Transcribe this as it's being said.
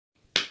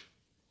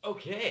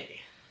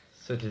Okay,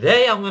 so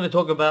today I'm going to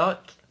talk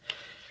about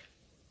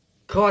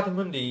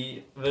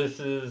Cartamundi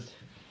versus,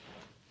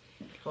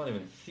 you can't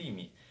even see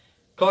me,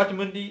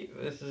 Cartamundi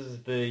versus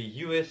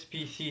the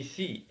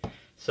USPCC.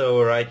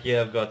 So right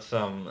here I've got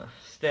some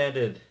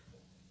standard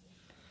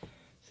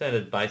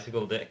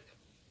bicycle deck.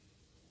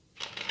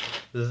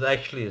 This is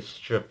actually a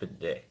stripped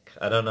deck.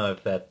 I don't know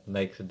if that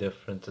makes a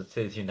difference. It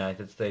says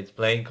United States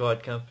Playing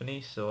Card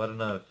Company, so I don't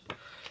know if it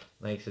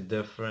makes a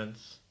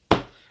difference.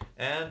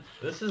 And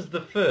this is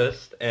the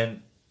first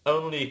and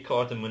only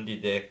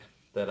Cartamundi deck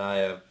that I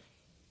have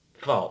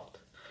felt.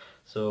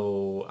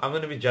 So I'm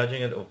going to be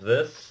judging it of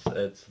this.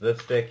 It's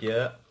this deck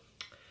here.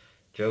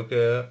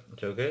 Joker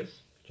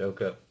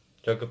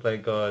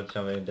playing cards,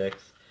 champion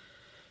decks.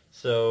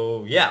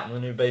 So yeah, I'm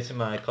going to be basing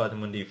my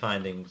Cartamundi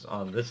findings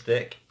on this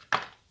deck.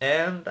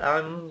 And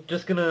I'm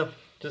just gonna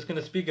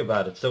speak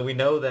about it. So we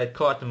know that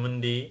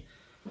Cartamundi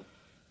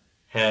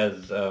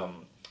has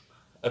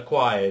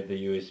acquired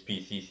the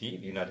USPCC,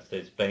 the United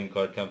States Playing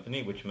Card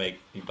Company, which make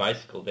the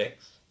bicycle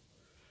decks,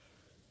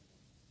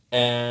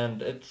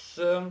 and it's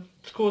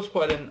caused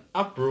quite an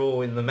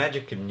uproar in the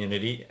Magic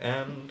community.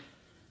 And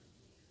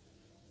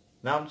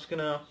now I'm just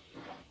gonna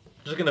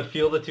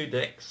feel the two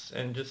decks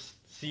and just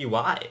see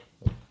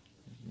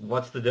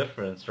what's the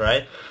difference,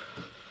 right?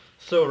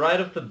 So right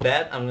off the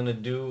bat, I'm gonna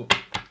do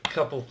a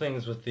couple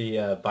things with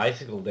the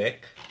bicycle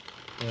deck.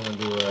 I'm gonna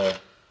do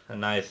a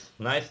nice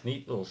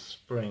neat little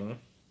spring.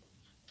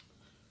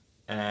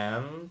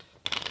 And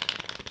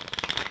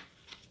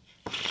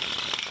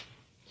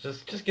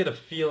just get a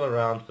feel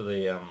around for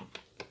the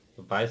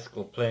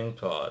bicycle playing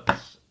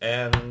cards.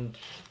 And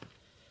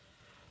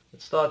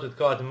let's start with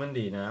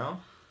Cartamundi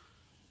now.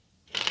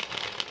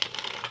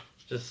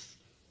 Just,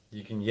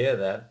 you can hear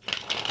that.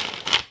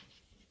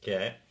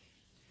 Okay.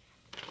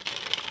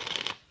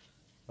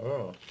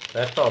 Oh,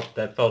 that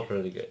felt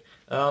really good.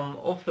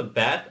 Off the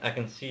bat, I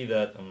can see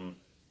that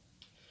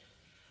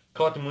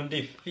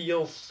Cartamundi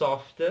feels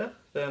softer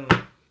than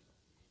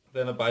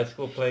a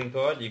bicycle playing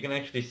card. You can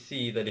actually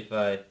see that if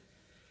I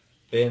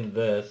bend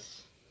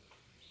this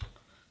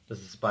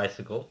is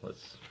bicycle.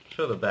 Let's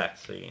show the back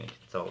so you can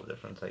tell the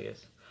difference, I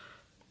guess.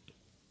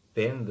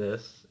 Bend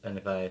this, and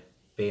if I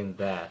bend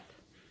that,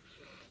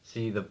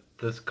 see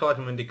this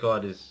Cartamundi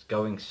card is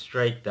going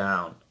straight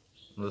down.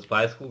 This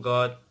bicycle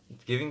card,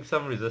 it's giving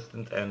some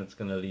resistance, and it's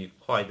gonna leave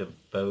quite a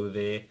bow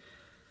there.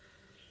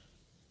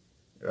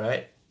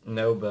 Right?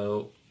 No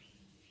bow.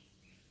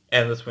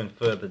 And this went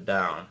further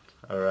down.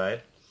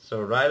 Alright? So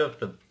right off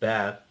the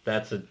bat,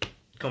 that's a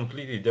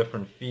completely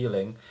different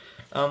feeling.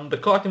 The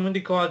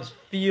Cartamundi cards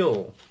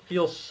feel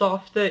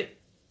softer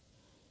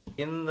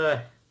in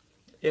the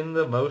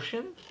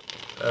motion.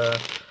 It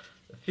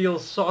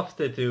feels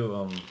softer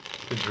to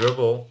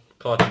dribble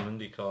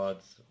Cartamundi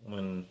cards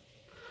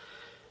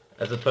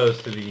as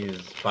opposed to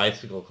these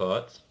bicycle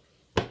cards.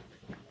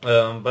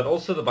 But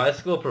also the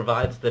bicycle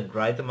provides the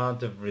right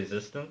amount of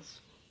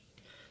resistance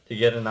to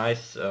get a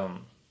nice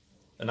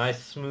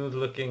smooth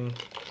looking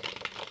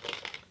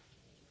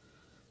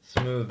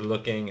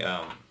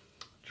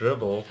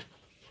dribble.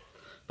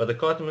 But the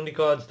Cartamundi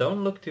cards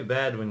don't look too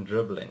bad when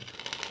dribbling,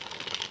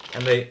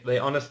 and they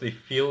honestly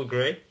feel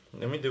great.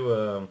 Let me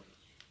do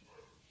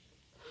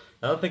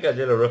I don't think I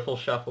did a riffle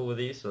shuffle with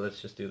these, so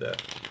let's just do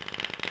that.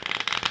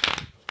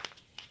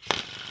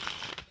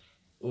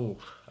 Ooh,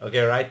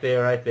 okay, right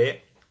there.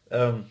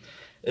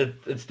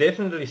 It's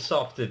definitely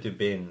softer to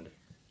bend.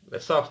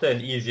 It's softer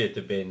and easier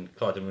to bend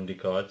Cartamundi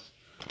cards.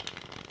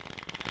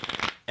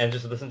 And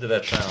just listen to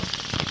that sound.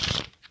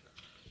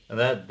 And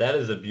that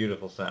is a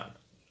beautiful sound.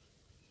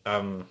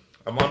 I'm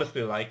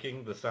honestly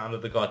liking the sound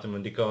of the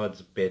Cartamundi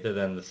cards better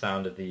than the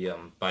sound of the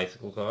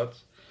bicycle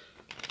cards.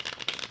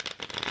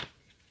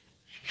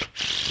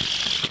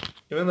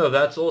 Even though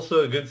that's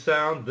also a good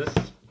sound, this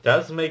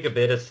does make a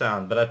better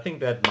sound, but I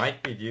think that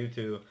might be due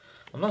to,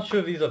 I'm not sure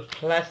if these are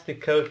plastic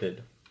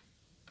coated,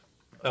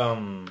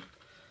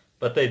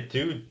 but they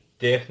do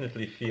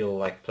definitely feel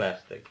like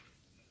plastic.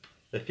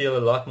 They feel a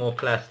lot more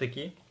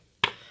plasticky.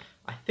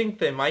 I think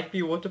they might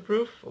be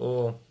waterproof,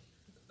 or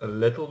a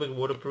little bit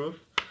waterproof,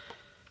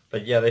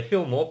 but yeah, they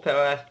feel more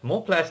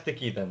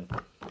plasticky than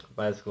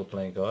bicycle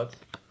playing cards,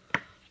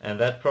 and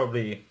that's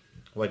probably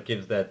what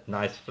gives that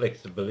nice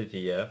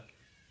flexibility here,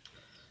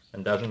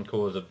 and doesn't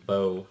cause a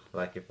bow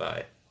like if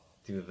I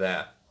do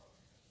that,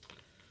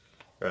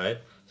 right?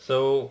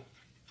 So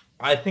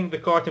I think the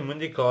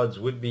Cartamundi cards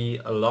would be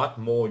a lot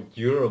more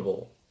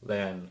durable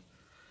than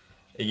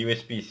a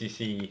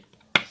USPCC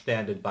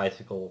standard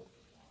bicycle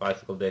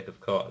deck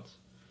of cards.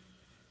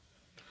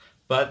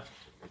 But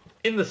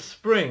in the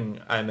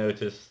spring, I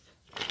noticed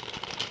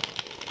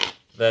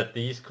that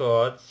these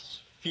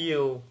cards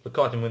the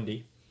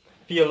Cartamundi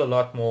feel a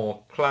lot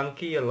more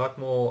clunky, a lot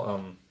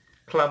more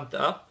clumped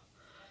up,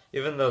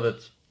 even though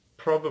that's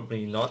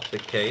probably not the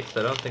case.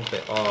 I don't think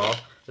they are.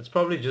 It's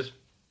probably just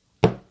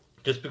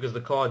because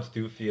the cards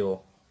do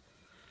feel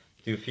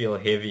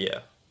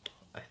heavier,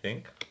 I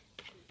think.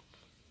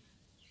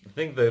 I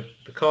think the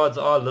cards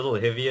are a little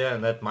heavier,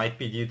 and that might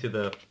be due to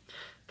the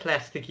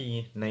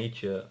plasticky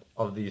nature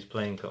of these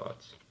playing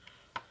cards.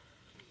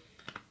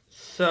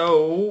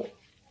 So,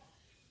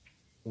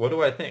 what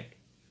do I think?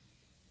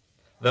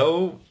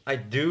 Though I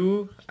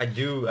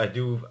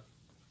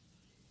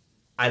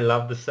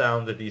love the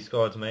sound that these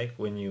cards make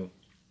when you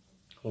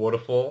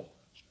waterfall.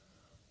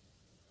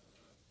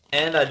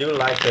 And I do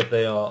like that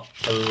they are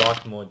a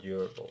lot more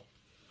durable.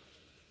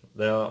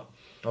 They are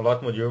a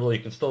lot more durable. You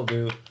can still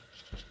do...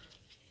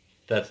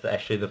 That's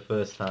actually the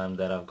first time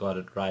that I've got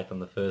it right on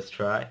the first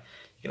try.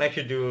 You can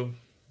actually do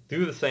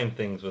the same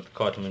things with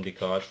Cartamundi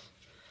cards.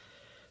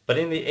 But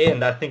in the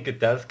end, I think it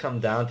does come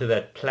down to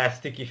that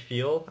plasticky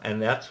feel, and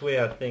that's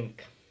where I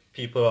think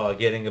people are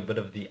getting a bit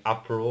of the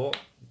uproar,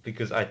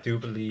 because I do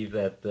believe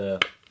that the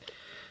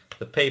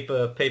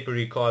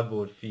papery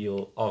cardboard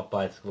feel of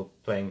bicycle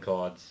playing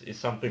cards is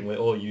something we're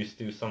all used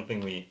to, something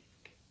we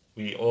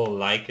all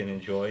like and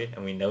enjoy,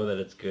 and we know that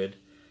it's good,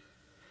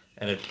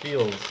 and it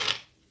feels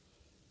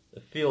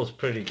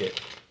pretty good,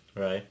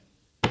 right?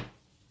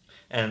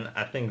 And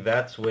I think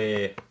that's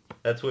where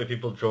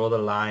people draw the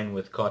line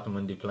with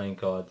Cartamundi playing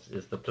cards,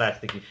 is the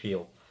plasticky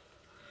feel.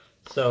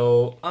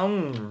 So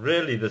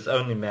really this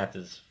only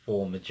matters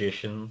for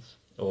magicians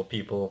or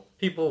people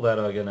that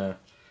are gonna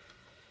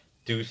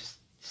do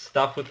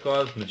stuff with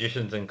cards,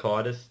 magicians and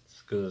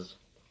cardists, because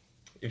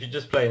if you're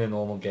just playing a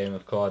normal game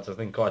of cards, I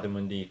think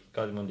Cartamundi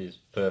is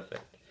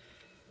perfect.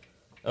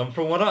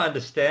 From what I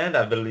understand,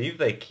 I believe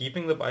they're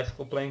keeping the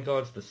bicycle playing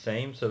cards the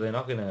same, so they're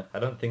not gonna, I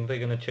don't think they're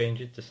gonna change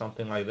it to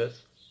something like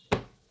this.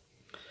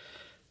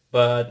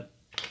 But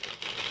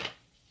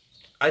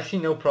I see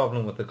no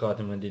problem with the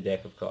Cartamundi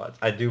deck of cards.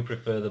 I do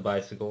prefer the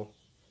bicycle.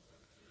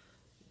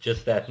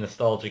 Just that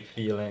nostalgic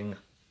feeling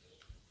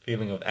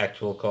of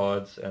actual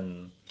cards,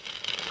 and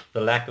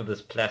the lack of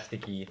this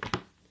plasticky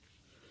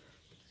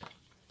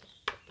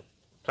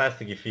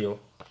feel.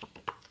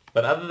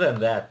 But other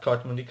than that,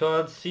 Cartamundi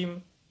cards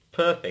seem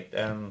perfect,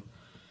 and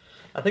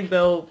I think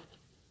they'll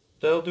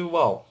do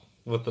well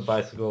with the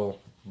bicycle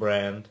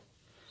brand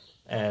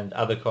and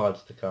other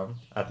cards to come.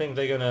 I do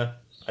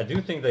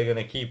think they're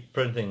gonna keep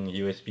printing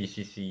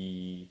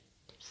USPCC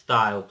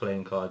style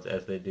playing cards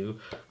as they do.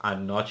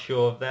 I'm not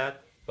sure of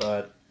that,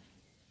 but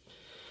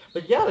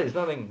yeah, there's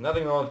nothing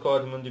wrong with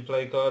Cartamundi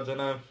play cards, and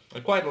I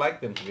quite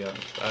like them, to be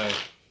honest.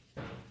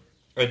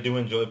 I do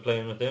enjoy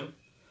playing with them,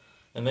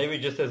 and maybe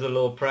just as a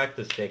little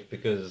practice deck,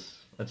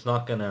 because it's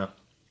not gonna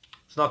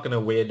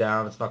wear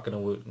down.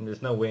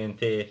 There's no wear and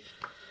tear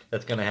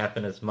that's gonna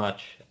happen as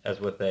much as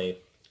with a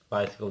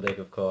bicycle deck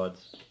of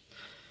cards.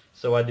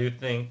 So I do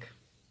think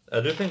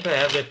they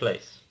have their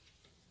place,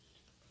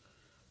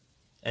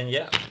 and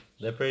yeah,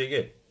 they're pretty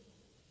good.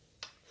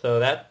 So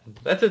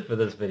that's it for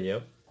this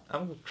video.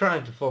 I'm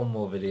trying to film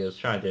more videos,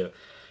 trying to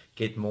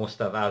get more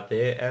stuff out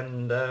there,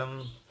 and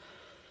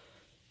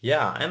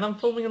yeah, and I'm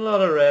filming a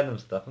lot of random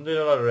stuff. I'm doing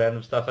a lot of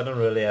random stuff. I don't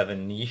really have a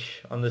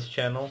niche on this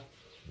channel.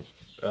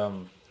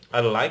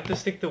 I'd like to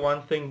stick to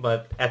one thing,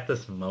 but at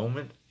this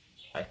moment,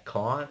 I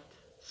can't.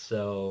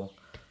 So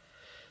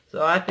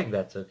I think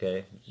that's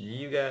okay.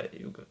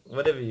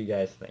 Whatever you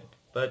guys think.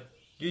 But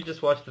you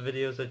just watch the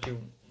videos that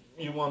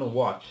you want to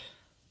watch.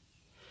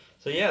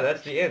 So yeah,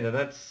 that's the end, and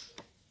that's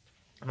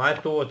my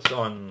thoughts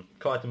on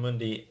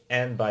Cartamundi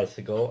and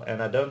bicycle.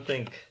 And I don't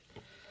think,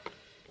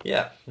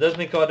 doesn't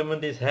think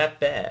Cartamundi is half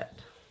bad.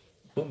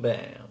 Boom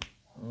bam.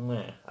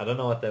 I don't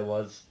know what that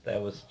was.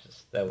 That was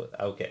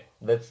okay.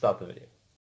 Let's start the video.